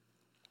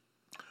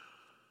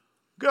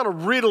Got a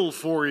riddle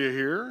for you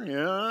here.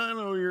 Yeah, I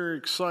know you're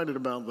excited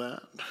about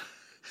that.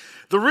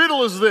 The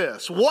riddle is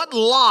this: what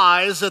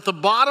lies at the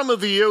bottom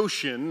of the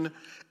ocean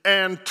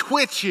and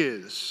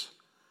twitches?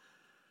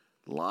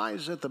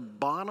 Lies at the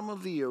bottom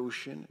of the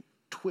ocean,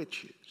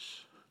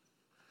 twitches.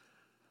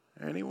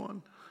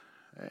 Anyone?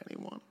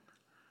 Anyone?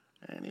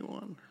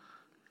 Anyone?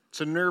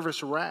 It's a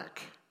nervous wreck.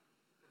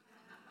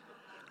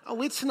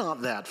 Oh, it's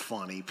not that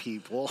funny,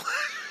 people.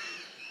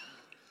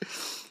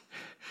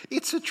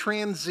 It's a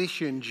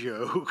transition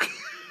joke.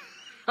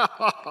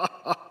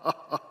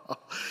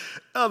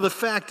 The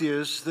fact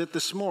is that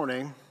this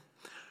morning,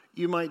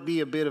 you might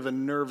be a bit of a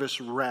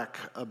nervous wreck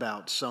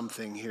about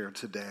something here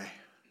today.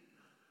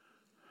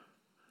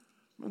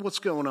 What's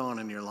going on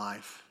in your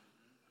life?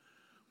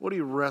 What are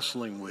you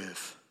wrestling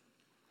with?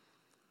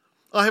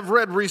 I have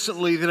read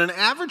recently that an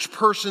average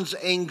person's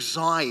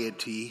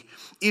anxiety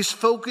is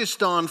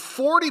focused on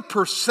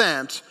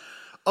 40%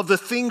 of the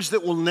things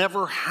that will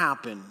never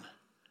happen.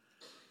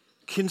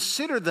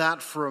 Consider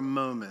that for a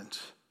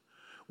moment.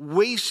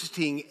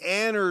 Wasting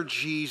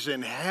energies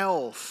and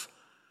health,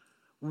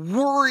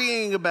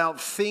 worrying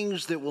about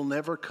things that will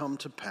never come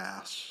to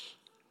pass.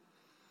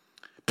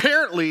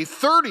 Apparently,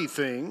 30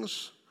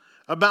 things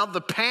about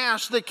the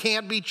past that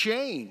can't be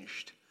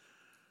changed.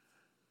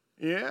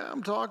 Yeah,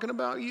 I'm talking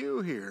about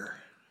you here.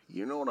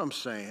 You know what I'm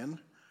saying.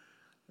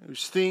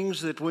 There's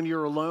things that when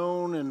you're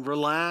alone and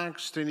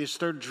relaxed and you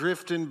start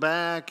drifting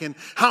back and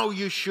how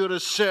you should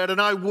have said and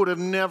I would have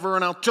never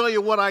and I'll tell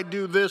you what I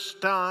do this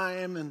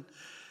time, and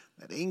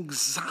that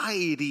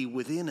anxiety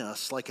within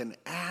us like an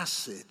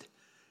acid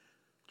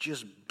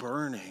just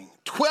burning.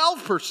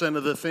 12%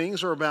 of the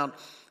things are about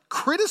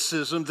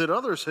criticism that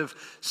others have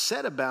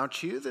said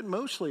about you that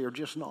mostly are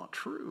just not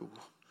true.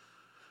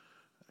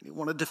 And you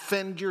want to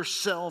defend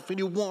yourself and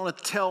you want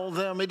to tell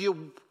them and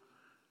you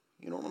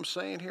know what I'm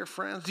saying here,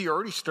 friends? You're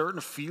already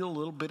starting to feel a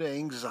little bit of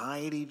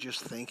anxiety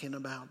just thinking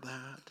about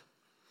that.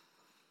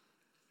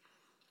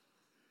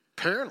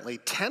 Apparently,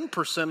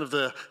 10% of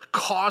the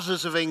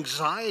causes of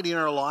anxiety in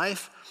our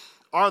life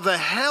are the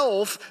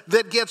health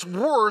that gets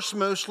worse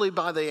mostly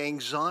by the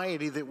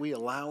anxiety that we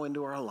allow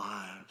into our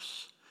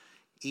lives,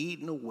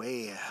 eating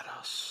away at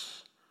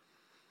us.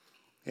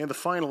 And the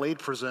final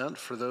 8%,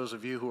 for those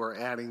of you who are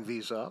adding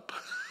these up,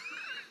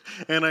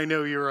 and I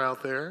know you're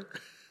out there,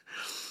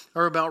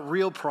 are about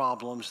real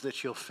problems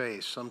that you'll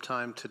face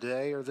sometime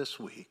today or this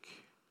week.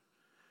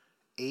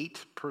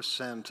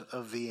 8%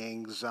 of the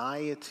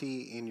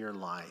anxiety in your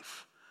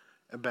life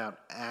about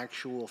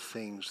actual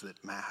things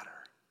that matter.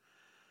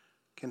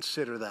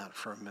 Consider that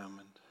for a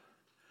moment.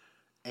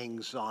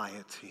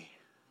 Anxiety.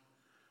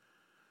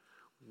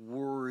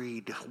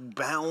 Worried,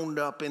 bound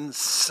up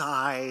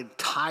inside,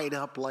 tied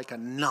up like a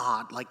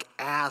knot, like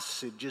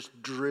acid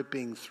just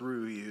dripping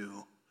through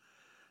you.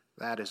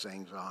 That is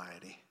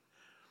anxiety.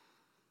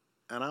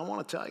 And I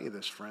want to tell you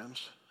this,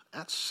 friends,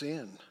 that's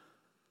sin.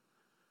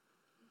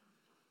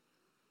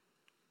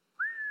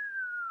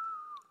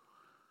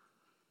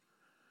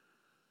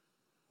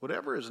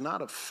 Whatever is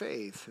not of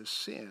faith is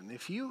sin.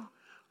 If you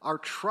are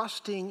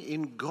trusting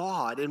in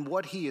God and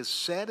what He has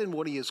said and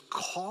what He has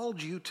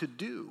called you to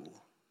do,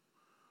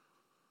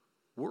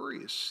 worry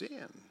is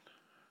sin.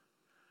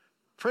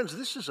 Friends,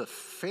 this is a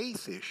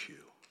faith issue.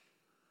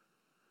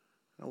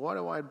 Now, why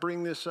do I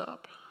bring this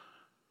up?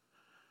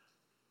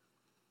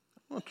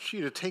 I want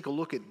you to take a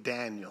look at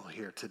Daniel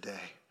here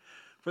today.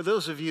 For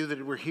those of you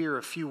that were here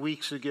a few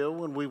weeks ago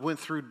when we went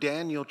through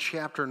Daniel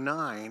chapter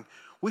 9,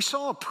 we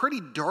saw a pretty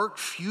dark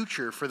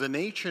future for the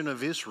nation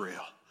of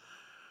Israel.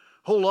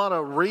 A whole lot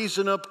of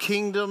raising up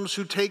kingdoms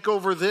who take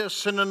over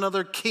this and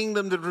another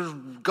kingdom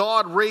that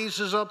God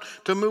raises up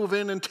to move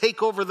in and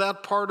take over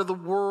that part of the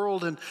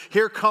world. And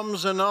here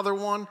comes another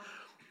one.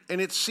 And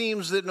it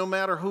seems that no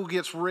matter who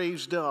gets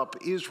raised up,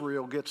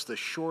 Israel gets the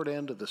short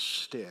end of the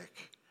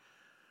stick.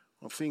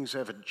 Well, things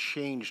haven't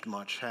changed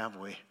much, have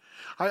we?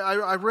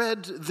 I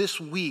read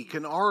this week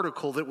an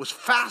article that was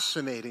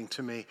fascinating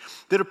to me,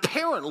 that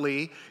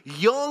apparently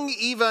young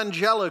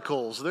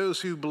evangelicals, those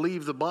who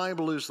believe the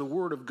Bible is the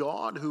Word of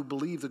God, who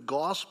believe the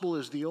gospel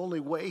is the only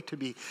way to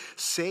be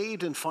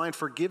saved and find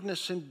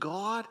forgiveness in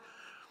God,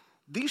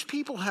 these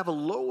people have a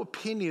low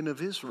opinion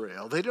of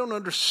Israel. They don't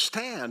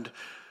understand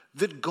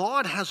that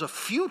God has a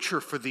future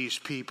for these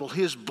people.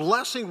 His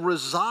blessing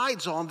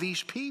resides on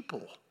these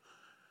people.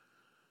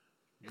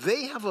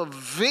 They have a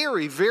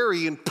very,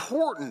 very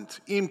important,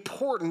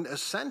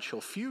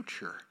 essential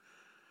future.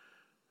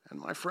 And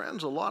my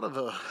friends, a lot of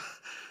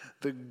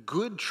the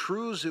good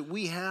truths that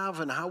we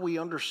have and how we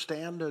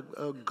understand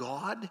a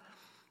God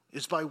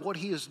is by what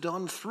He has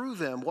done through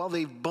them. While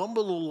they've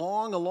bumbled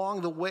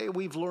along the way,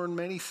 we've learned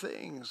many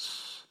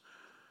things.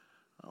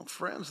 Well,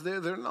 friends,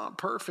 they're not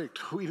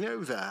perfect. We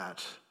know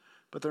that.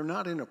 But they're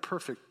not in a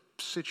perfect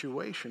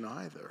situation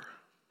either.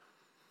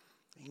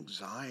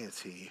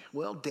 Anxiety.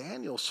 Well,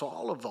 Daniel saw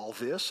all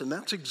this, and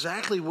that's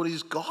exactly what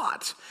he's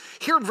got.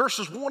 Here in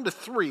verses 1 to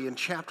 3 in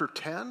chapter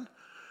 10,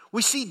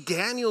 we see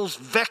Daniel's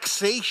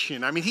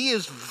vexation. I mean, he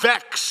is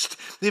vexed.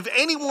 If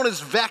anyone is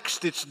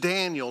vexed, it's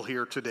Daniel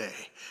here today.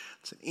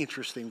 It's an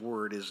interesting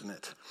word, isn't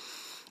it?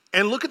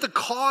 And look at the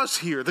cause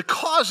here. The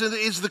cause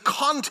is the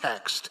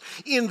context.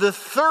 In the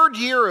 3rd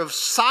year of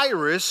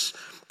Cyrus,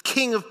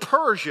 king of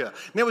Persia.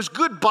 Now, as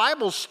good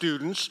Bible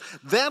students,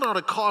 that ought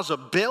to cause a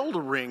bell to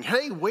ring.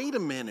 Hey, wait a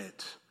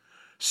minute.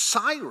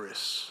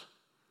 Cyrus,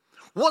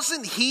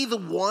 wasn't he the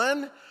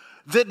one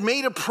that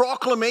made a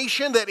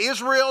proclamation that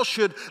Israel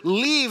should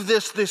leave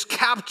this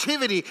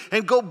captivity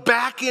and go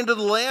back into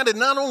the land? And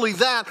not only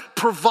that,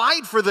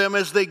 provide for them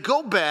as they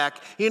go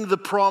back into the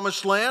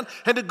promised land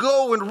and to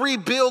go and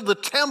rebuild the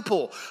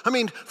temple. I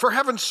mean, for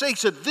heaven's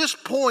sakes, at this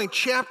point,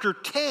 chapter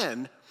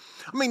 10,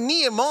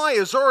 Nehemiah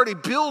is already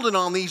building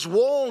on these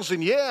walls,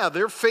 and yeah,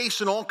 they're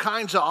facing all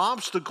kinds of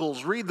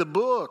obstacles. Read the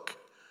book.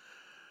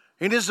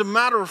 And as a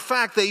matter of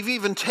fact, they've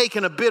even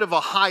taken a bit of a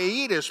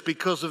hiatus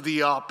because of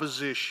the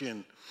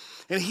opposition.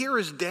 And here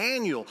is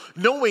Daniel,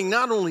 knowing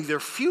not only their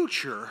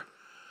future,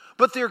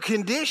 but their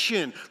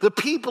condition. The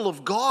people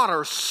of God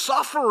are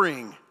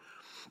suffering.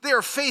 They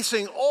are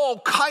facing all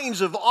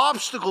kinds of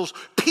obstacles,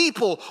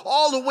 people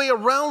all the way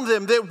around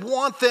them that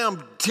want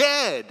them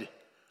dead.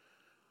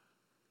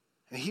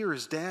 And here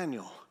is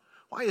Daniel.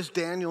 Why is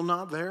Daniel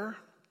not there?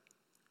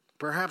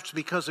 Perhaps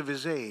because of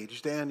his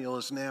age. Daniel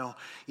is now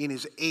in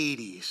his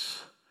 80s.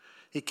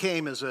 He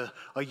came as a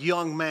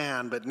young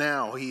man, but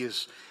now he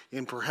is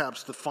in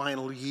perhaps the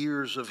final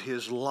years of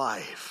his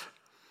life.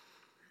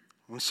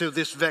 And so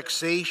this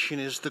vexation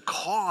is the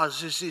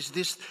cause, is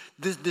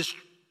this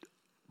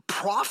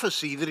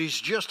prophecy that he's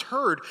just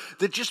heard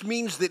that just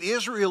means that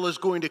Israel is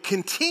going to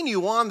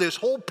continue on this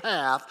whole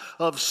path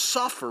of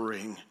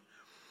suffering.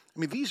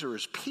 These are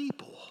his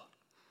people.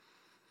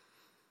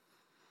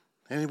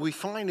 And we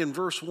find in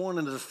verse 1,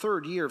 in the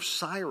 3rd year of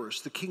Cyrus,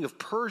 the king of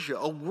Persia,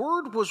 a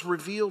word was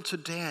revealed to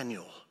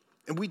Daniel.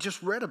 And we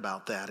just read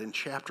about that in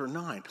chapter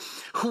 9.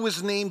 Who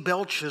was named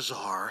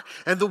Belshazzar.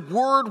 And the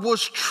word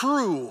was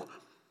true.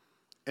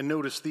 And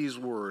notice these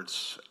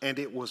words. And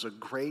it was a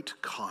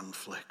great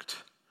conflict.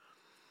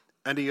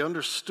 And he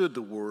understood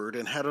the word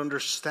and had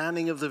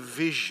understanding of the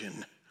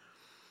vision.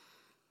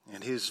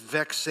 And his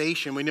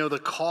vexation, we know the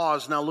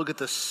cause. Now look at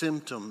the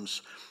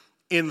symptoms.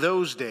 In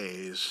those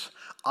days,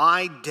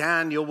 I,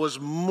 Daniel, was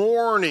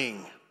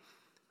mourning.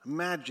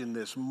 Imagine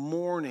this,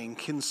 mourning,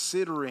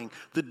 considering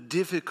the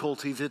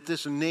difficulty that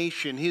this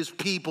nation, his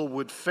people,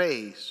 would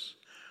face.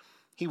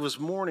 He was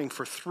mourning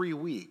for 3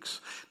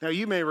 weeks. Now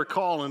you may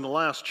recall in the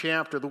last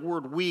chapter, the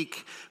word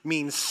week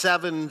means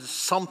 7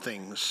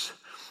 somethings.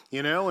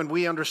 And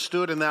we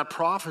understood in that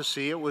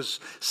prophecy it was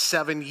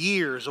 7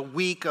 years, a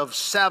week of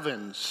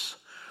sevens.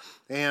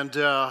 And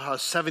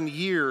 7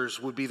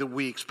 years would be the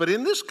weeks. But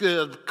in this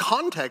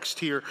context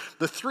here,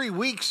 the 3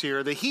 weeks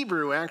here, the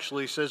Hebrew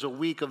actually says a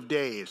week of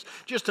days,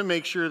 just to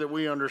make sure that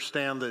we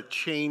understand the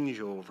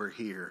changeover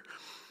here.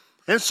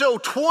 And so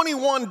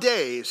 21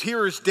 days,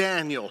 here is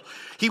Daniel.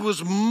 He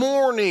was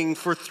mourning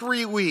for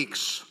 3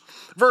 weeks.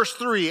 Verse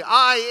 3,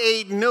 I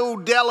ate no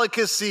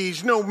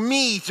delicacies, no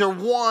meat or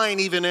wine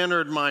even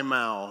entered my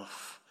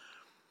mouth.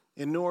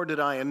 And nor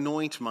did I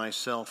anoint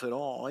myself at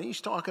all. And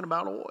he's talking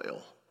about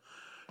oil.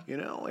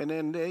 And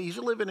then he's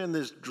living in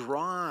this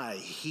dry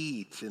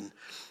heat. And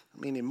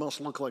it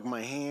must look like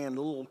my hand,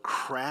 a little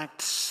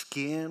cracked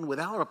skin.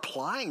 Without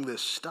applying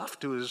this stuff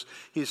to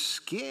his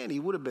skin,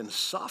 he would have been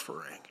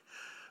suffering.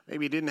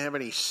 Maybe he didn't have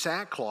any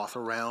sackcloth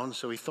around,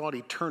 so he thought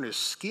he'd turn his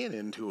skin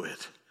into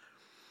it.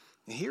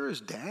 And here is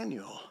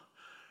Daniel.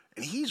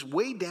 And he's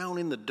way down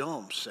in the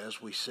dumps,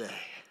 as we say.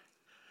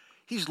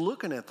 He's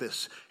looking at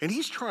this, and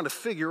he's trying to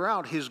figure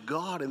out his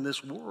God in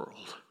this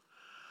world.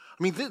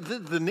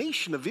 The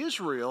nation of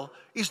Israel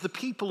is the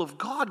people of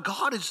God.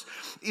 God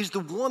is the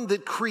one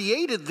that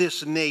created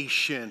this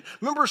nation.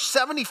 Remember,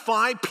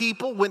 75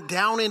 people went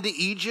down into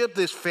Egypt,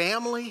 this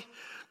family,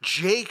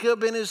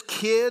 Jacob and his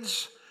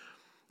kids,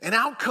 and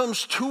out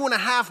comes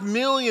 2.5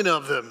 million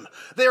of them.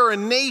 They're a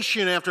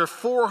nation after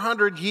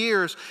 400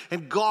 years,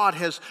 and God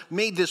has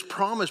made this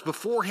promise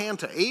beforehand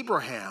to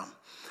Abraham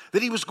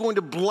that he was going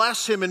to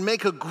bless him and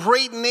make a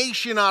great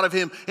nation out of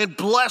him and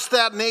bless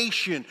that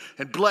nation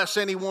and bless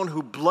anyone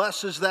who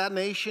blesses that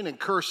nation and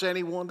curse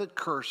anyone that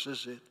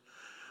curses it.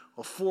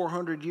 Well,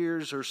 400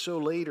 years or so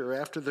later,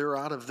 after they're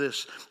out of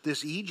this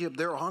Egypt,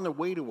 they're on their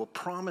way to a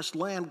promised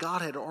land.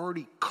 God had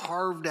already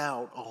carved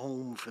out a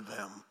home for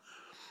them,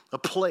 a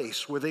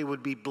place where they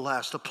would be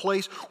blessed, a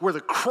place where the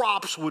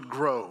crops would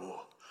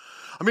grow.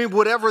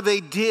 Whatever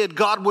they did,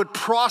 God would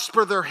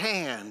prosper their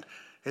hand,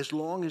 as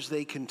long as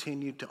they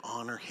continued to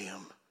honor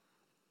him.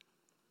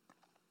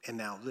 And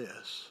now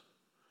this.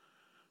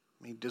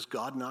 Does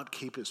God not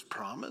keep his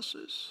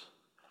promises?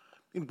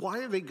 Why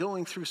are they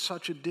going through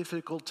such a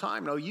difficult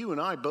time? Now, you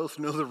and I both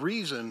know the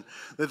reason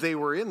that they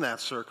were in that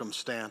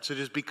circumstance. It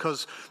is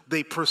because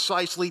they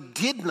precisely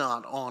did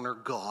not honor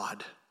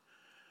God.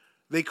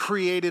 They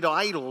created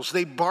idols.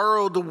 They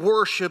borrowed the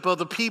worship of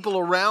the people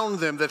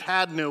around them that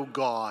had no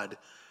God.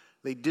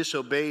 They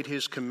disobeyed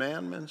his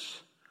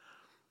commandments.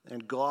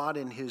 And God,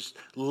 in his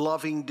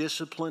loving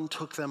discipline,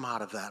 took them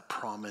out of that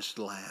promised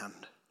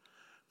land.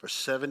 For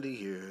 70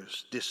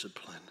 years,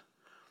 discipline.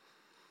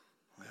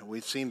 Well,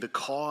 We've seen the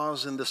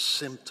cause and the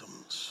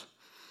symptoms.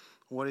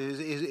 What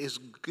is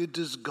good?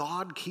 Does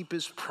God keep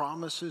his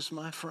promises,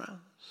 my friends?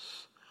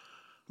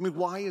 I mean,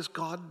 why is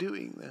God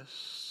doing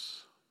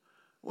this?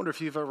 I wonder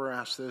if you've ever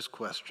asked those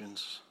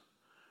questions.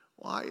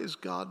 Why is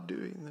God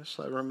doing this?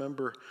 I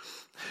remember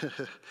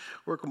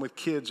working with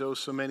kids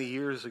so many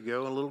years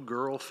ago. A little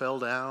girl fell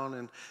down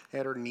and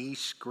had her knee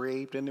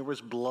scraped, and there was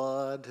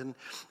blood,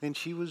 and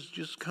she was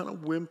just kind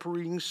of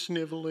whimpering,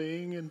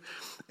 sniveling,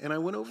 and I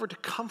went over to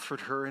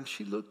comfort her, and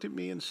she looked at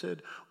me and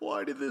said,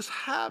 "Why did this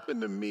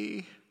happen to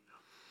me?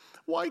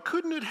 Why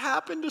couldn't it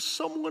happen to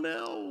someone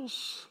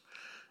else?"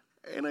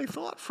 And I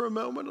thought for a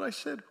moment, and I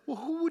said, "Well,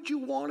 who would you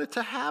want it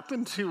to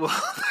happen to?"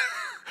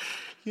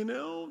 You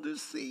know,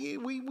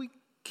 we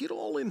get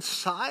all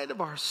inside of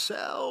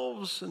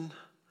ourselves and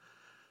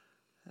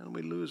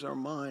we lose our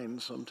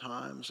minds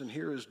sometimes. And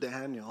here is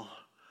Daniel,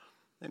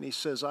 and he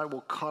says, "I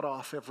will cut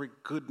off every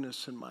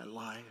goodness in my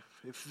life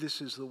if this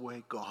is the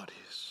way God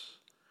is."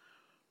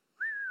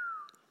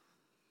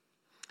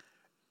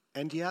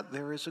 And yet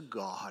there is a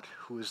God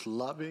who is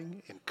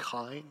loving and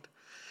kind.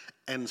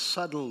 And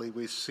suddenly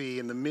we see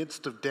in the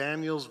midst of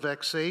Daniel's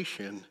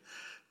vexation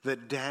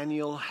that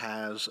Daniel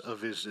has a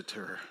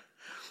visitor.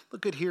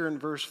 Look at here in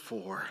verse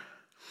 4.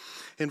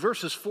 In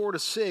verses 4 to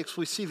 6,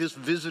 we see this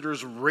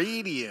visitor's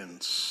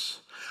radiance.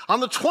 "On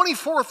the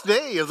 24th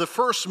day of the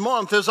first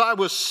month, as I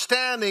was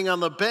standing on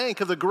the bank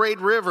of the great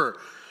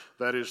river,"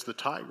 that is the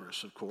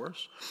Tigris, of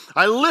course,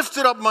 "I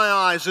lifted up my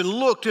eyes and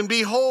looked, and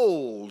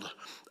behold,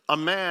 a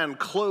man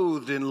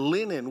clothed in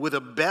linen with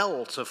a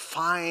belt of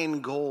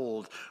fine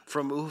gold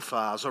from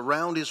Uphaz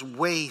around his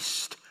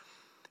waist.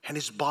 And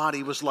his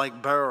body was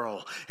like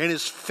beryl, and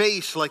his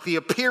face like the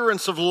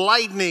appearance of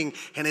lightning,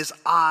 and his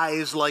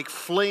eyes like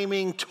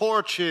flaming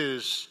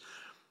torches,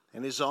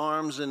 and his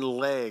arms and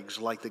legs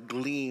like the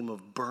gleam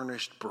of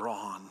burnished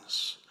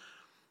bronze.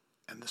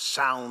 And the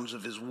sounds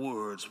of his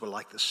words were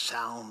like the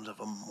sound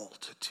of a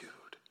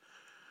multitude."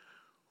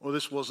 Well,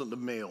 this wasn't the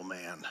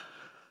mailman.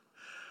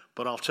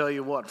 But I'll tell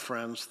you what,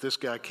 friends, this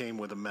guy came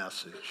with a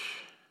message.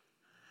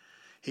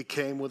 He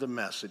came with a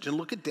message. And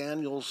look at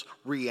Daniel's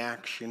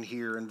reaction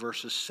here in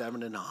verses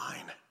 7 to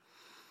 9.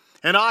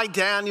 "And I,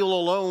 Daniel,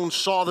 alone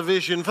saw the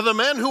vision, for the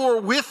men who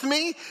were with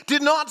me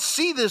did not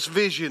see this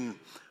vision.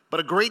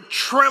 But a great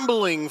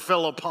trembling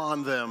fell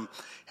upon them,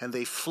 and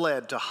they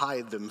fled to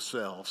hide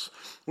themselves,"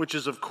 which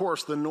is, of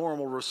course, the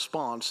normal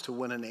response to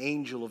when an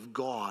angel of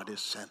God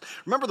is sent.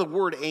 Remember, the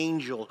word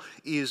angel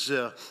is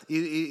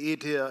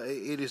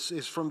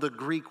from the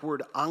Greek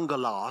word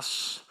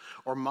angelos,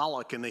 or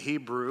malach in the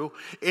Hebrew,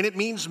 and it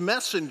means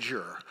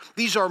messenger.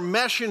 These are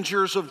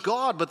messengers of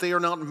God, but they are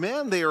not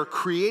men. They are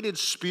created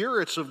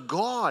spirits of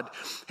God.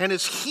 And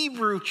as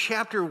Hebrew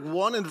chapter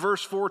 1 and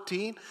verse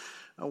 14,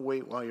 I'll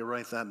wait while you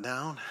write that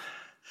down.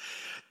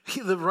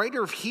 The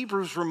writer of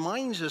Hebrews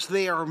reminds us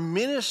they are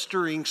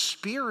ministering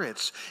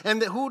spirits.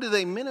 And who do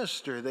they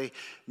minister? They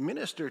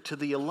minister to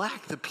the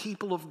elect, the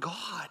people of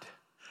God.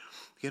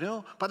 You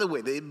know, by the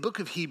way, the book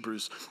of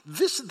Hebrews,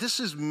 this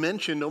is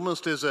mentioned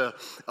almost as a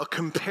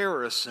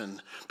comparison,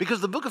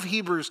 because the book of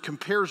Hebrews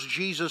compares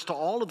Jesus to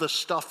all of the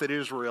stuff that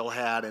Israel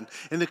had, and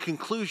the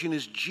conclusion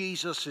is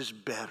Jesus is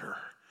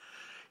better.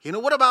 You know,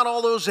 what about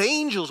all those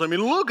angels? I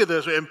mean, look at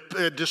this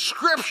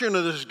description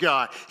of this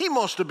guy. He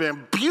must have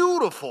been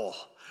beautiful,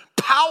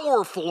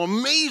 powerful,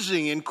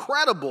 amazing,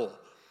 incredible.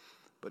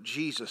 But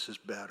Jesus is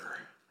better,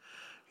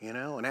 you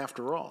know, and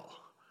after all,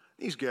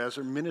 these guys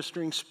are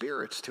ministering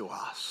spirits to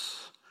us.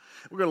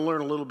 We're going to learn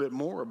a little bit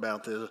more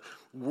about the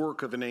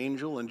work of an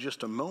angel in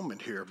just a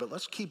moment here, but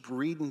let's keep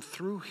reading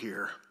through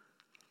here.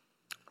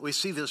 We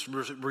see this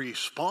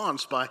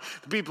response by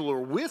the people who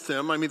are with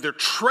him. I mean, they're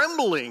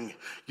trembling,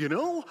 you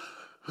know,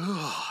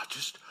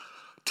 just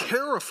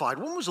terrified.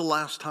 When was the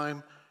last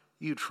time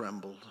you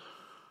trembled?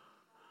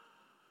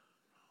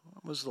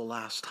 When was the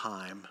last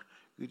time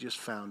you just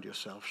found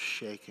yourself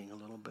shaking a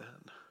little bit?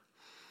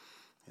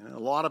 You know, a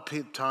lot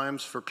of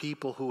times for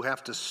people who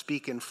have to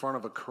speak in front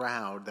of a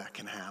crowd, that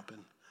can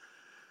happen.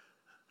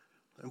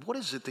 And what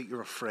is it that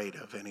you're afraid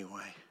of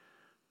anyway?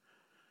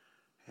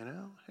 You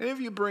know, any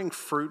of you bring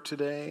fruit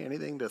today?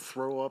 Anything to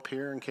throw up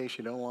here in case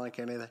you don't like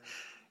anything?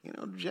 You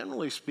know,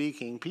 generally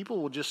speaking,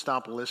 people will just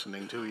stop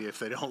listening to you if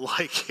they don't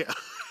like you.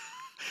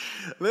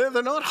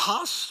 They're not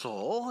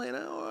hostile, you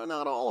know,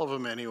 not all of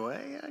them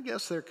anyway. I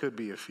guess there could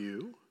be a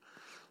few.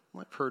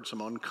 I've heard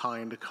some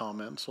unkind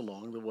comments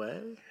along the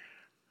way.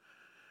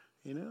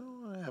 You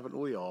know, haven't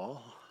we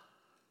all?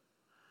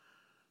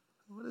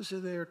 What is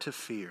there to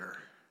fear?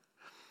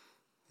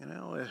 You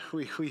know,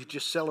 we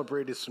just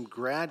celebrated some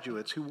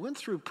graduates who went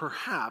through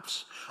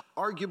perhaps,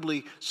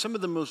 arguably, some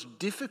of the most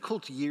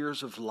difficult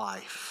years of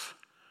life.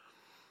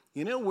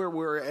 You know,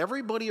 where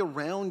everybody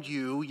around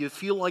you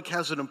feel like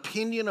has an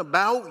opinion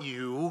about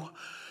you,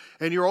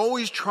 and you're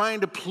always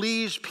trying to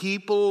please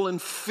people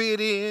and fit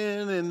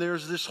in, and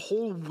there's this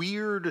whole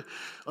weird,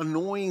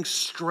 annoying,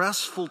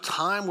 stressful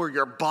time where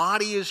your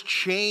body is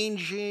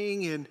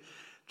changing, and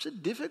it's a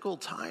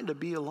difficult time to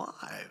be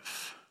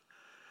alive.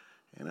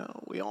 You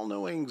know, we all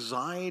know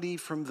anxiety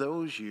from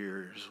those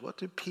years.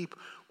 What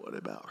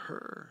about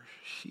her?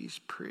 She's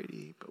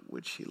pretty, but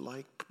would she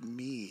like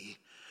me?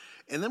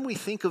 And then we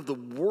think of the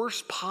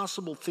worst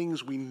possible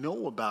things we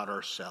know about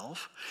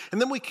ourselves,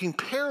 and then we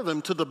compare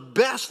them to the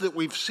best that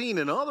we've seen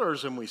in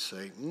others, and we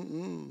say,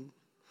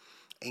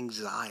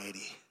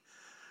 anxiety.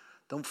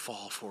 Don't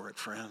fall for it,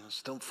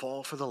 friends. Don't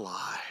fall for the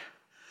lie.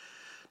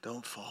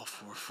 Don't fall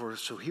for it.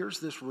 So here's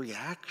this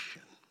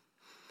reaction.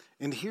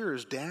 And here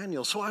is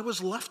Daniel. So I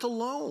was left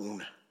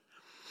alone.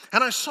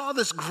 And I saw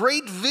this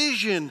great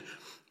vision,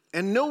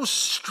 and no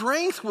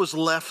strength was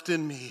left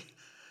in me.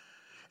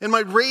 And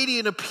my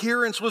radiant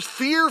appearance was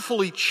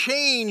fearfully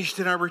changed,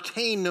 and I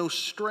retained no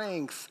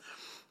strength.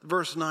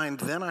 Verse 9,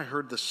 then I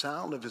heard the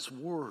sound of his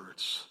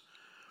words.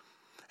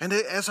 And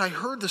as I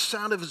heard the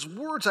sound of his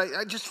words,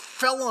 I just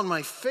fell on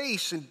my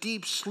face in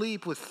deep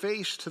sleep with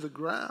face to the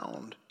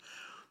ground.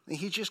 And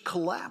he just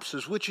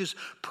collapses, which is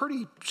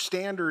pretty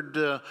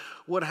standard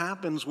what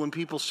happens when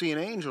people see an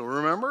angel.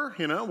 Remember?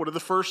 You know, what are the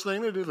first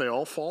thing they do? They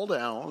all fall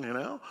down, you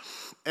know.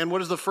 And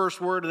what is the first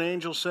word an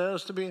angel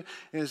says to me?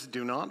 Is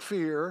do not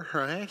fear,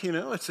 right? You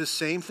know, it's the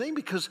same thing,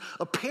 because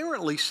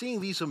apparently seeing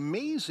these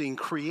amazing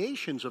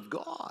creations of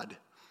God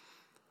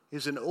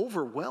is an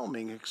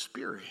overwhelming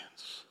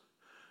experience.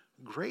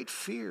 Great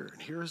fear.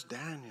 And here's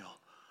Daniel.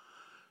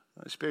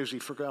 I suppose he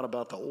forgot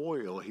about the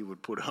oil he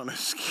would put on his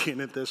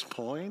skin at this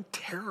point.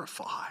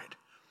 Terrified.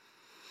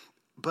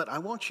 But I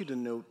want you to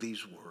note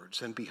these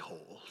words, and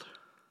behold.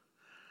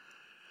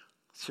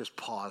 Let's just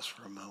pause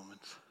for a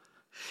moment.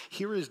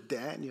 Here is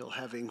Daniel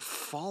having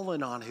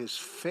fallen on his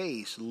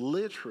face,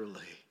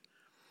 literally.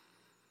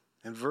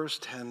 And verse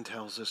 10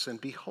 tells us, and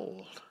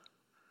behold,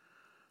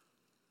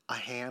 a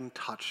hand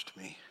touched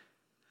me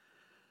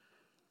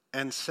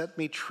and set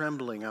me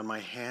trembling on my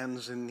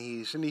hands and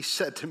knees. And he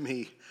said to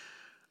me,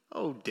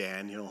 "Oh,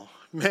 Daniel,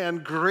 man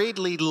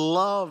greatly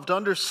loved,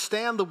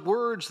 understand the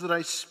words that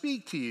I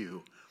speak to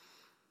you,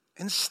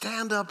 and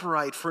stand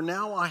upright, for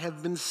now I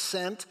have been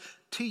sent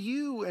to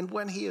you." And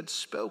when he had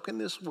spoken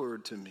this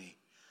word to me,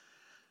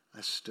 I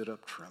stood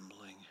up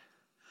trembling,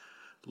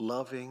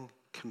 loving,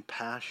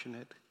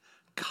 compassionate,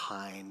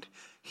 kind.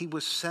 He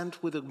was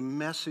sent with a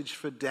message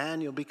for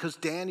Daniel because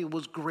Daniel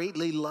was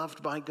greatly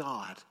loved by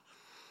God.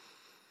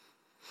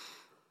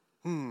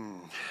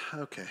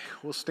 Okay,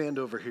 we'll stand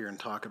over here and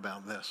talk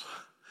about this.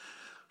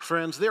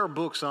 Friends, there are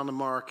books on the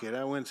market.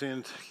 I went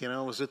in,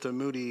 I was at the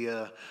Moody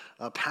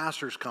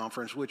Pastors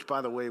Conference, which,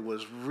 by the way,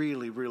 was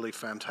really, really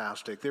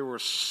fantastic. There were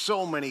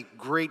so many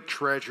great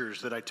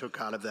treasures that I took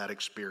out of that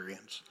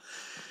experience.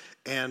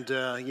 And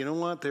you know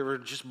what? There were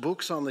just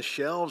books on the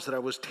shelves that I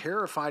was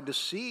terrified to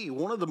see.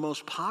 One of the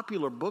most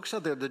popular books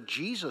out there, The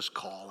Jesus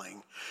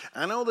Calling.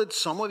 I know that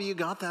some of you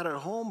got that at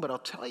home, but I'll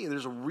tell you,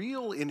 there's a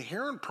real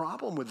inherent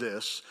problem with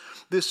this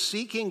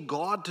seeking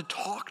God to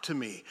talk to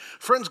me.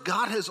 Friends,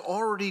 God has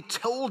already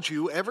told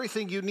you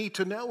everything you need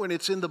to know, and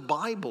it's in the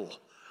Bible.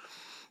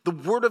 The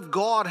Word of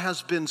God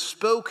has been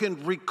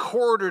spoken,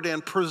 recorded,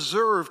 and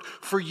preserved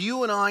for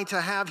you and I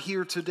to have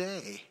here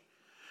today.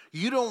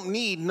 You don't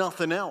need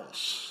nothing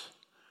else.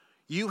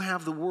 You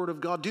have the Word of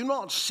God. Do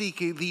not seek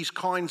these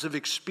kinds of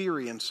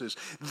experiences.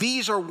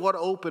 These are what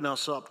open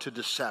us up to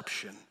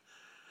deception.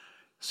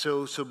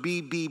 So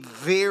be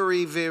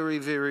very, very,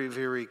 very,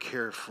 very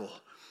careful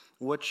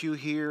what you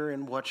hear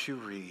and what you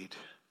read.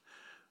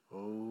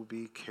 Oh,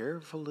 be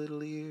careful,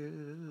 little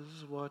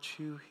ears, what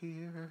you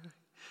hear.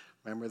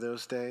 Remember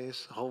those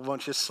days? A whole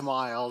bunch of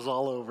smiles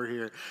all over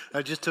here.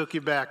 I just took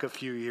you back a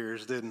few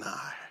years, didn't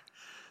I?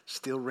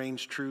 Still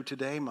reigns true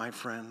today, my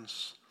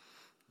friends.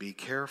 Be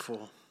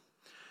careful.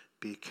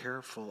 Be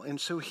careful. And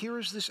so here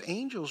is this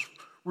angel's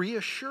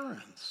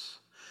reassurance.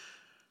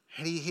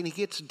 And he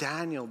gets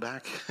Daniel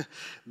back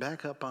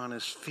up on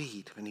his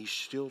feet, and he's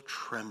still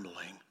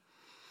trembling.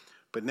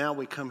 But now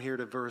we come here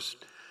to verse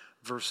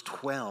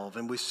 12,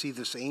 and we see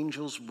this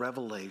angel's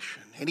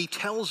revelation. And he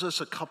tells us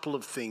a couple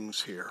of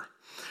things here.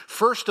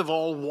 First of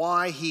all,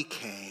 why he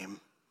came.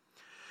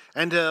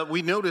 And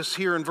we notice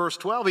here in verse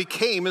 12, he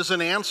came as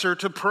an answer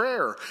to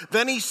prayer.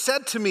 Then he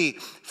said to me,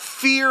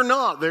 "Fear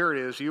not." There it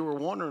is. You were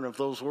wondering if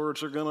those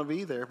words are going to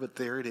be there, but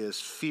there it is.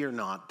 "Fear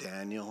not,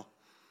 Daniel.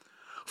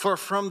 For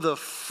from the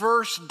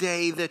first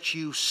day that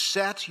you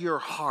set your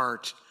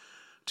heart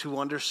to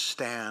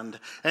understand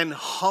and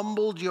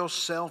humbled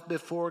yourself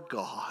before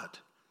God,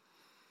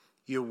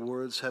 your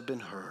words have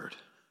been heard."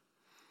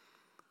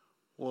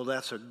 Well,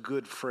 that's a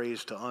good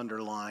phrase to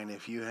underline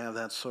if you have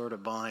that sort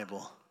of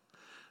Bible.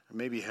 Or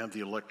maybe you have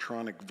the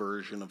electronic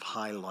version of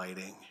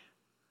highlighting.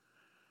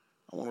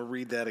 I want to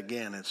read that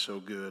again. It's so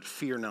good.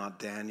 "Fear not,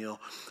 Daniel,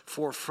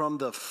 for from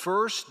the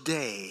first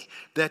day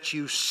that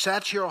you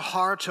set your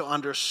heart to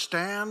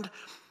understand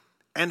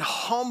and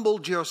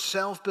humbled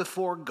yourself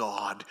before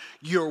God,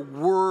 your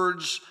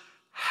words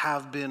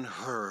have been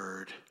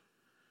heard.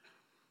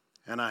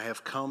 And I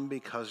have come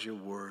because your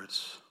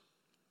words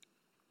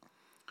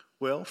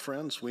Well,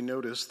 friends, we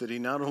notice that he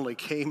not only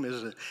came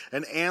as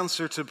an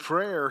answer to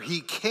prayer, he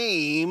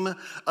came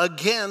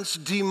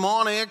against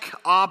demonic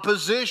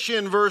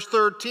opposition. Verse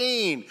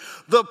 13,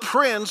 the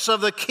prince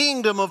of the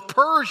kingdom of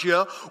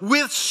Persia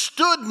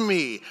withstood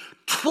me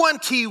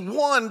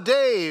 21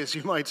 days.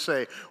 You might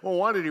say, well,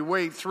 why did he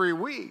wait 3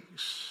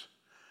 weeks?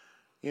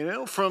 You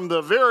know, from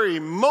the very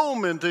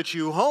moment that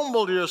you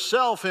humbled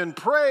yourself and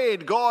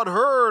prayed, God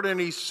heard and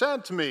he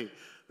sent me.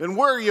 Then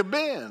where you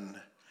been?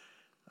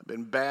 I've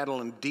been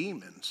battling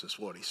demons, is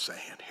what he's saying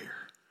here.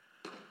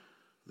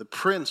 The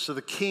prince of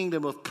the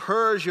kingdom of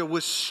Persia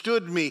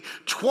withstood me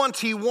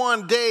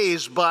 21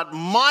 days, but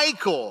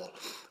Michael,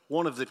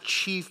 one of the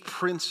chief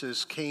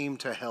princes, came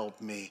to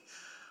help me.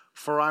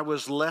 For I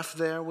was left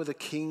there with the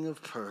king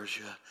of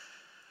Persia.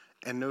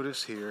 And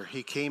notice here,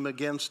 he came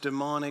against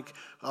demonic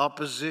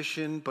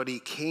opposition, but he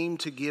came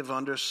to give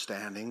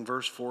understanding.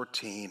 Verse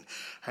 14,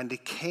 and he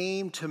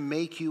came to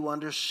make you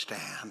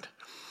understand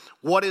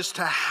what is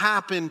to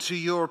happen to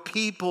your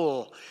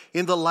people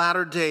in the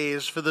latter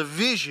days, for the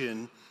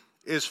vision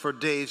is for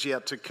days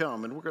yet to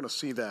come. And we're going to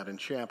see that in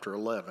chapter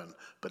 11,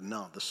 but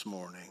not this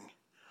morning.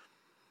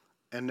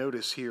 And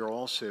notice here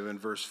also in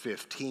verse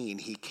 15,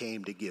 he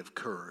came to give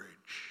courage.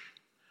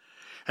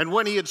 And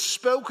when he had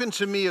spoken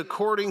to me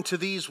according to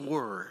these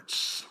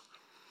words,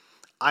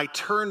 I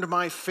turned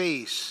my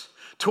face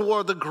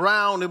toward the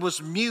ground and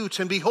was mute,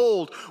 and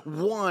behold,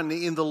 one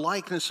in the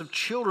likeness of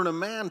children of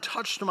man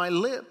touched my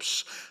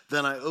lips.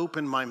 Then I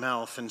opened my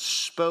mouth and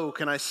spoke,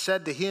 and I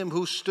said to him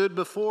who stood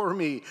before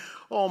me,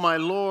 "Oh, my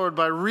Lord,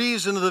 by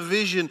reason of the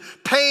vision,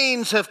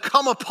 pains have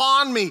come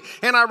upon me,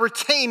 and I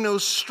retain no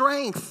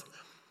strength.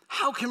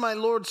 How can my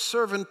Lord's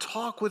servant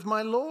talk with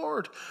my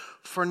Lord?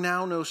 For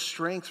now no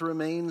strength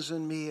remains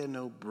in me, and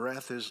no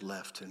breath is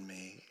left in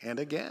me." And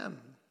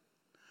again,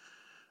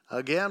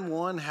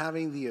 one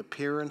having the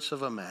appearance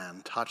of a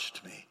man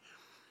touched me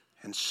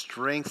and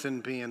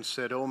strengthened me and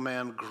said, "O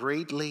man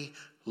greatly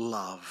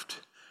loved,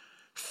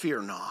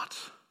 fear not.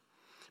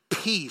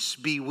 Peace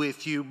be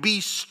with you. Be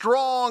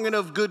strong and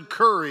of good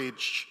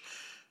courage."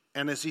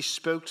 And as he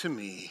spoke to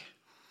me,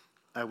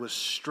 I was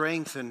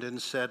strengthened and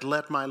said,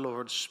 "Let my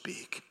Lord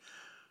speak,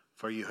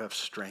 for you have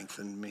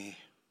strengthened me."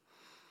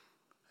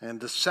 And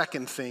the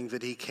second thing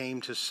that he came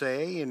to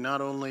say, and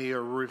not only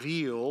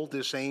reveal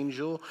this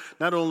angel,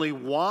 not only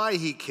why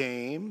he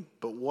came,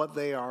 but what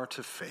they are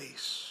to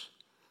face.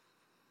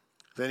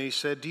 Then he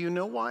said, "Do you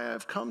know why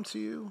I've come to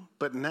you?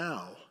 But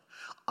now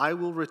I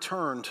will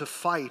return to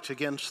fight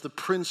against the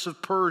prince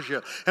of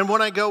Persia. And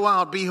when I go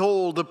out,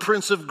 behold, the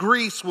prince of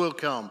Greece will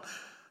come.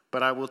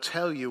 But I will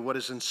tell you what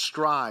is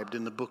inscribed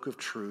in the book of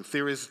truth.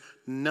 There is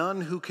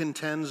none who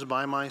contends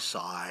by my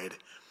side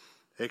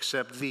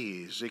except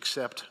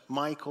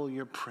Michael,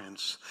 your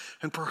prince."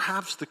 And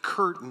perhaps the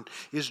curtain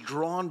is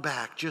drawn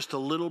back just a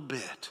little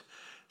bit,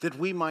 that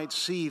we might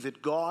see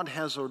that God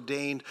has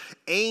ordained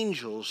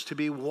angels to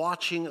be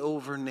watching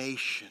over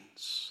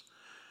nations.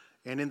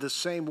 And in the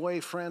same way,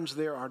 friends,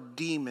 there are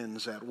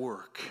demons at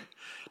work.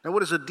 Now,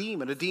 what is a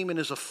demon? A demon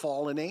is a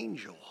fallen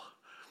angel.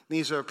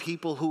 These are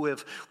people who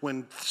have,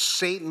 when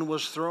Satan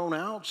was thrown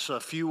out, a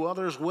few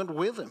others went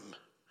with him.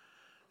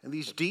 And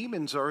these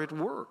demons are at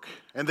work,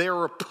 and they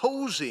are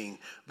opposing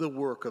the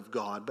work of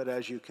God. But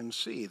as you can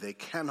see, they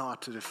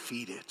cannot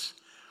defeat it.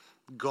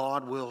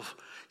 God will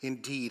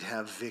indeed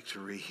have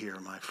victory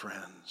here, my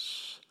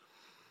friends.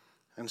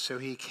 And so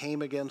he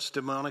came against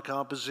demonic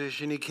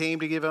opposition. He came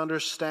to give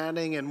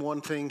understanding, and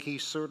one thing he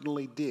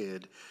certainly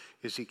did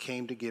is he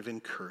came to give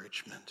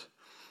encouragement.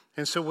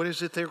 And so what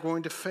is it they're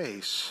going to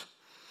face?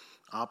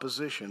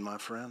 Opposition, my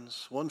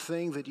friends. One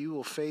thing that you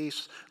will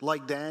face,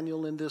 like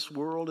Daniel in this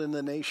world, in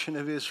the nation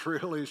of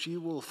Israel, is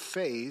you will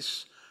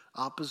face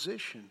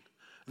opposition.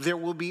 There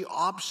will be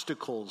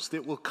obstacles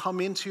that will come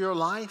into your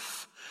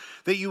life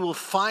that you will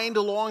find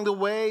along the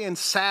way, and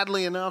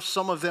sadly enough,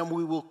 some of them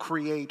we will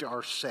create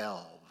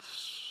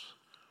ourselves.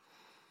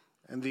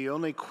 And the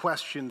only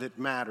question that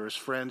matters,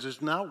 friends,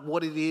 is not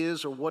what it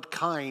is or what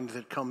kind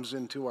that comes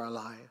into our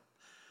life,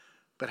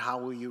 but how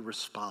will you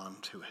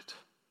respond to it?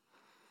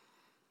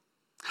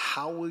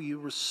 How will you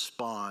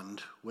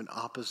respond when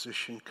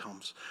opposition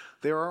comes?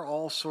 There are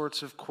all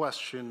sorts of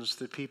questions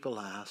that people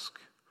ask.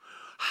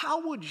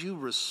 How would you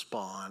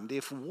respond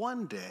if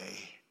one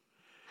day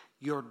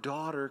your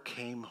daughter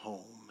came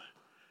home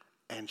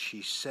and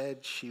she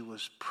said she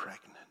was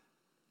pregnant?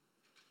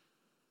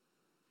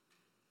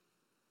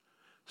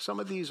 Some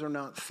of these are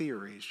not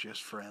theories,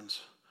 just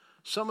friends.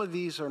 Some of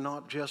these are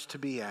not just to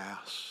be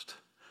asked.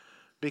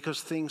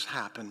 Because things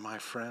happen, my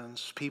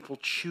friends. People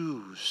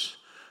choose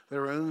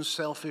their own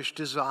selfish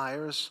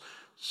desires.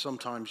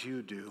 Sometimes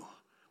you do.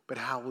 But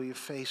how will you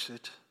face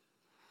it?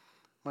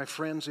 My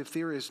friends, if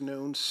there is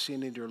known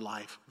sin in your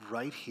life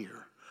right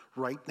here,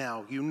 right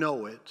now, you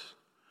know it.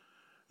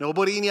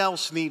 Nobody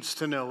else needs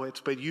to know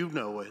it, but you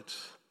know it.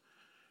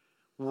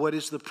 What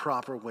is the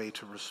proper way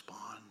to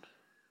respond?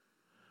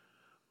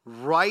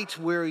 Right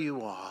where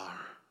you are,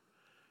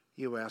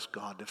 you ask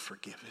God to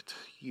forgive it.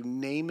 You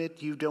name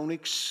it, you don't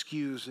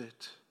excuse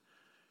it.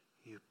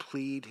 You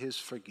plead his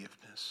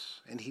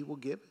forgiveness, and he will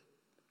give it.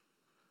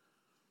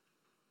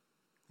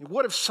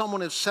 What if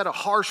someone has said a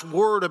harsh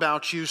word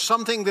about you,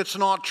 something that's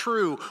not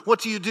true?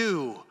 What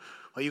do?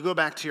 Well, you go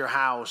back to your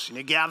house and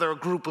you gather a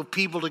group of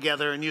people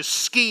together and you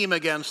scheme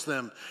against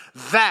them.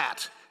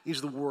 That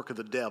is the work of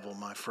the devil,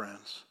 my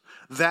friends.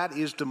 That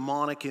is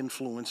demonic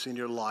influence in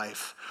your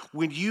life.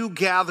 When you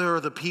gather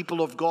the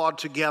people of God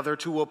together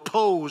to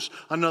oppose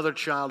another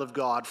child of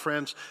God,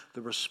 friends,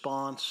 the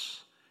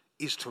response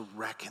is to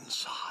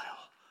reconcile,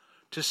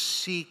 to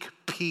seek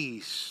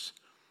peace,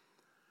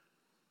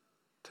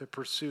 to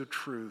pursue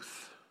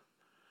truth,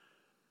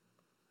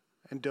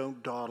 and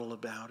don't dawdle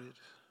about it.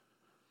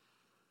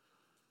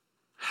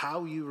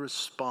 How you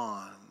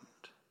respond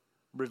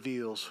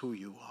reveals who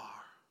you are.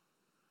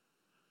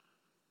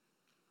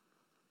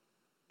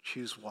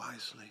 Choose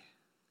wisely.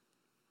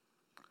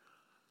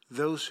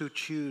 Those who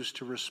choose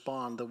to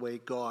respond the way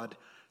God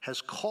has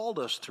called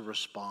us to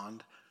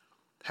respond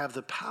have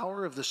the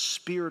power of the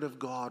Spirit of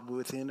God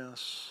within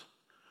us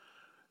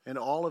and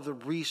all of the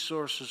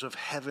resources of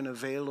heaven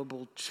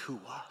available to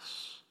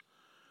us.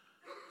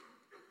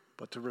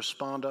 But to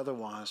respond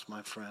otherwise,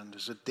 my friend,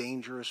 is a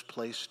dangerous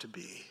place to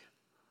be.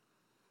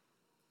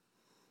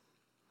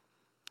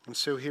 And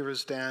so here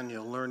is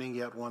Daniel learning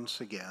yet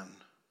once again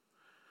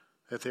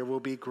that there will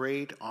be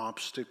great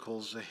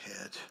obstacles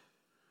ahead,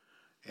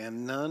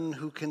 and none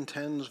who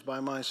contends by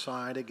my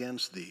side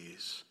against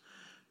these,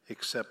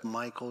 except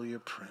Michael your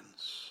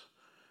prince.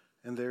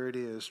 And there it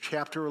is.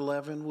 Chapter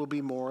 11 will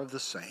be more of the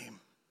same.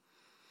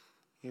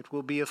 It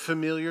will be a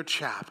familiar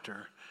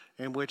chapter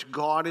in which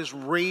God is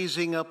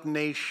raising up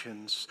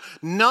nations.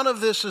 None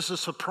of this is a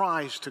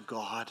surprise to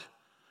God.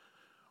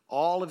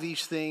 All of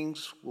these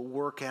things will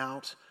work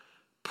out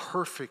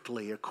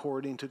perfectly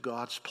according to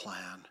God's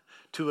plan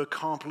to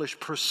accomplish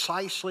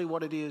precisely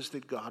what it is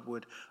that God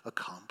would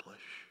accomplish.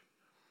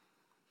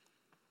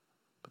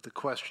 But the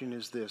question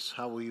is this: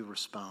 how will you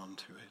respond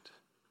to it?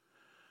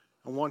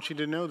 I want you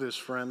to know this,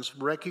 friends.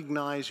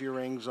 Recognize your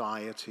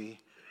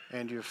anxiety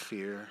and your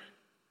fear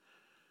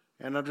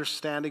and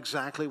understand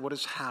exactly what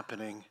is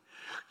happening.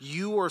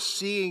 You are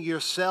seeing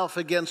yourself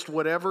against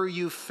whatever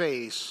you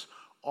face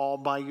all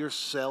by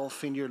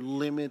yourself in your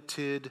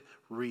limited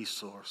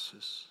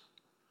resources.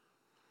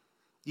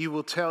 You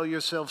will tell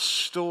yourself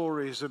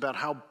stories about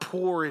how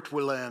poor it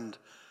will end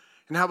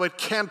and how it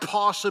can't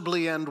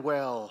possibly end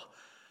well.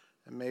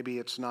 And maybe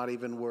it's not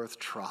even worth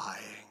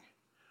trying.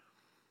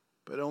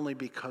 But only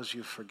because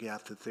you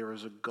forget that there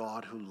is a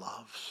God who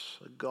loves,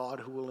 a God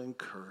who will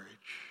encourage,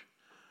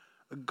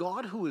 a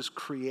God who has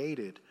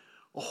created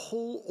a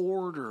whole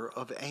order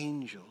of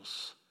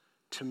angels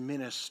to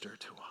minister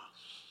to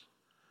us.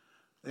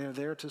 They are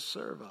there to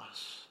serve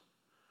us,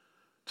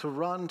 to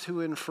run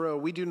to and fro.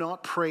 We do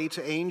not pray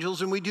to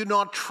angels, and we do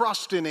not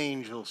trust in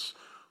angels.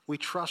 We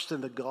trust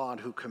in the God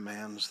who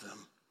commands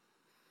them.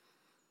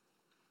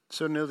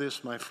 So know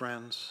this, my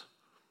friends.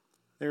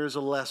 There is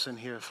a lesson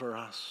here for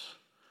us.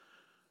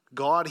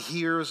 God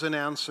hears and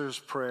answers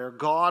prayer.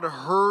 God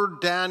heard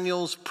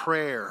Daniel's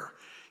prayer.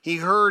 He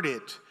heard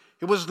it.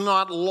 It was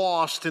not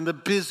lost in the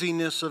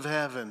busyness of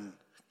heaven.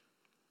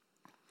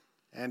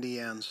 And he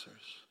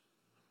answers.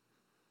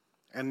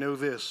 And know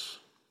this: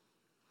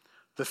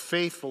 the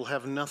faithful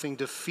have nothing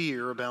to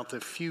fear about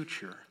the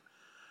future,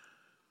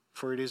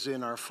 for it is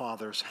in our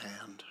Father's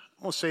hand.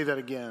 I'll say that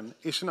again.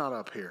 It's not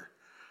up here.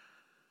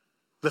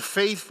 The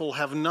faithful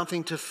have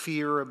nothing to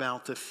fear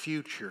about the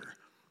future,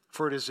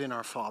 for it is in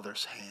our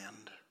Father's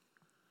hand.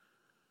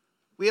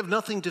 We have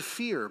nothing to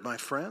fear, my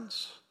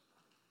friends.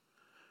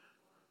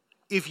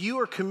 If you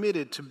are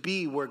committed to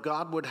be where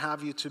God would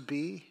have you to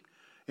be,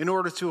 in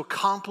order to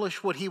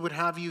accomplish what he would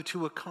have you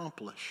to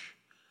accomplish,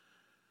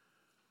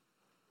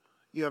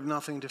 you have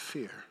nothing to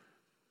fear.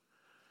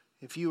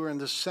 If you are in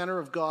the center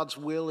of God's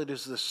will, it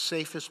is the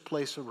safest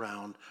place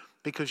around,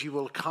 because you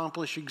will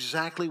accomplish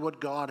exactly what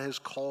God has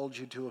called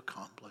you to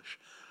accomplish.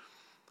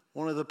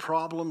 One of the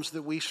problems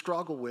that we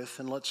struggle with,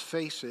 and let's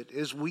face it,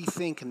 is we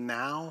think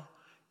now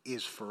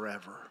is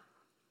forever.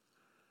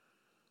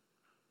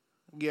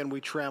 Again,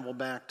 we travel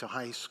back to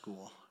high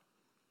school.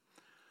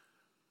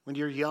 When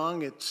you're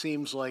young, it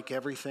seems like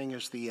everything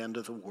is the end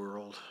of the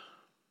world.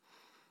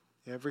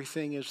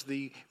 Everything is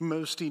the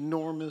most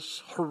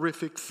enormous,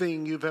 horrific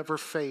thing you've ever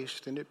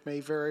faced, and it may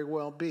very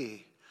well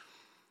be.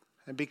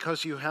 And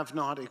because you have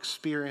not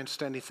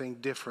experienced anything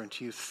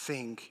different, you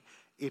think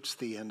it's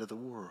the end of the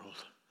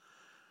world.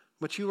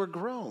 But you are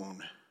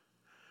grown.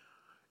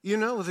 You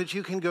know that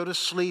you can go to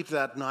sleep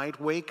that night,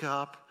 wake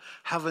up,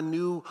 have a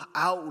new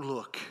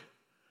outlook,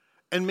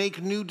 and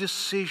make new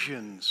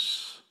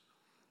decisions.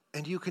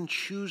 And you can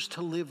choose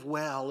to live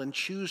well and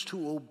choose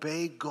to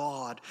obey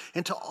God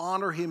and to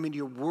honor him in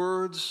your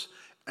words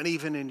and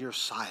even in your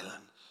silence.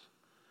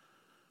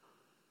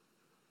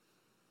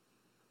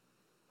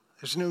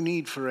 There's no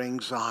need for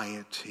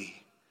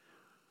anxiety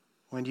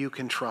when you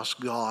can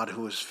trust God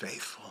who is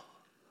faithful.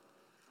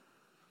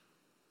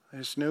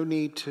 There's no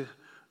need to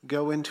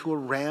go into a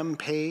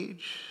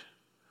rampage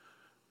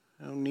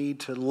No need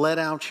to let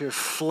out your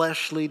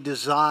fleshly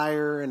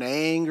desire and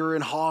anger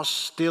and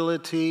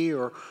hostility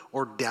or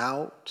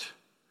doubt.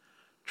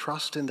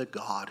 Trust in the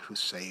God who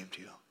saved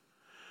you.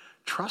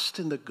 Trust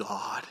in the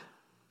God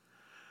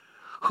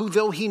who,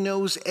 though he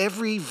knows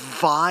every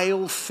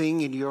vile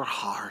thing in your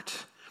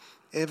heart,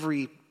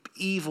 every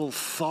evil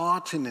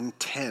thought and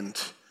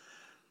intent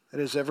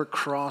that has ever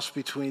crossed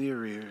between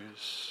your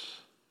ears,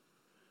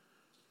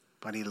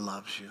 but he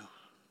loves you.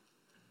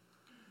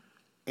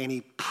 And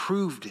he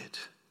proved it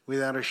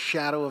without a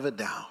shadow of a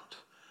doubt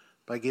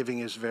by giving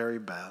his very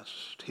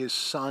best, his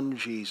son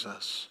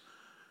Jesus,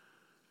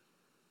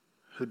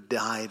 who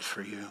died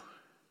for you.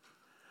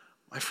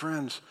 My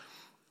friends,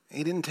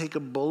 he didn't take a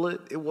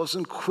bullet. It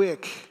wasn't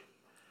quick.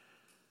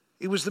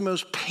 It was the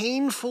most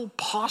painful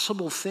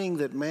possible thing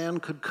that man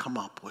could come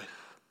up with.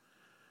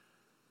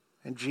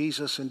 And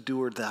Jesus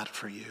endured that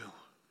for you.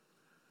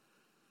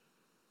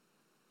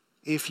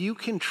 If you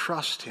can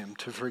trust him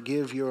to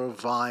forgive your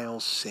vile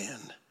sin,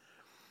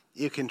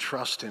 you can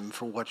trust him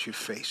for what you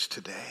face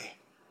today.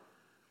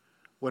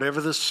 Whatever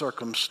the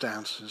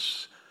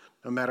circumstances,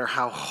 no matter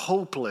how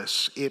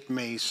hopeless it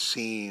may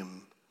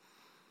seem,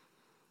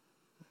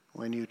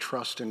 when you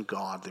trust in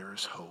God, there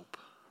is hope.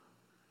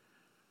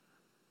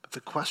 But the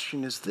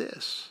question is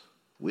this: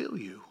 will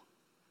you?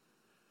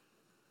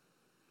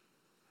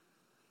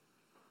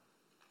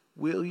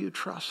 Will you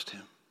trust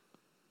him?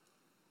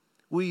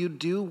 Will you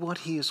do what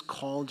he has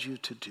called you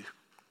to do?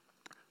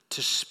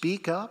 To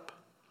speak up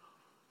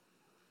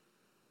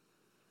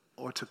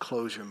or to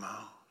close your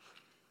mouth?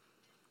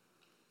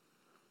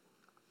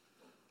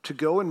 To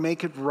go and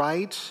make it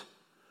right,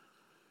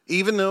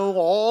 even though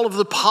all of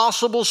the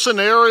possible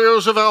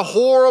scenarios of how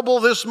horrible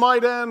this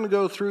might end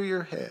go through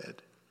your head?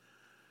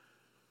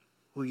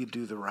 Will you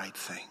do the right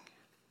thing?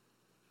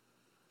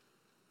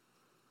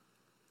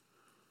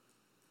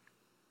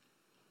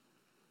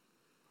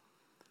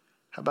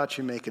 How about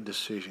you make a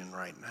decision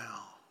right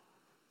now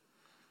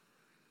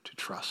to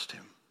trust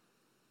him?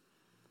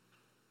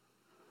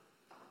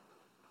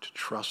 To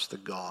trust the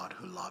God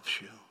who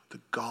loves you,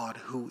 the God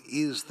who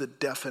is the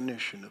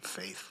definition of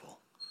faithful.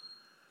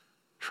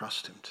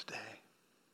 Trust him today.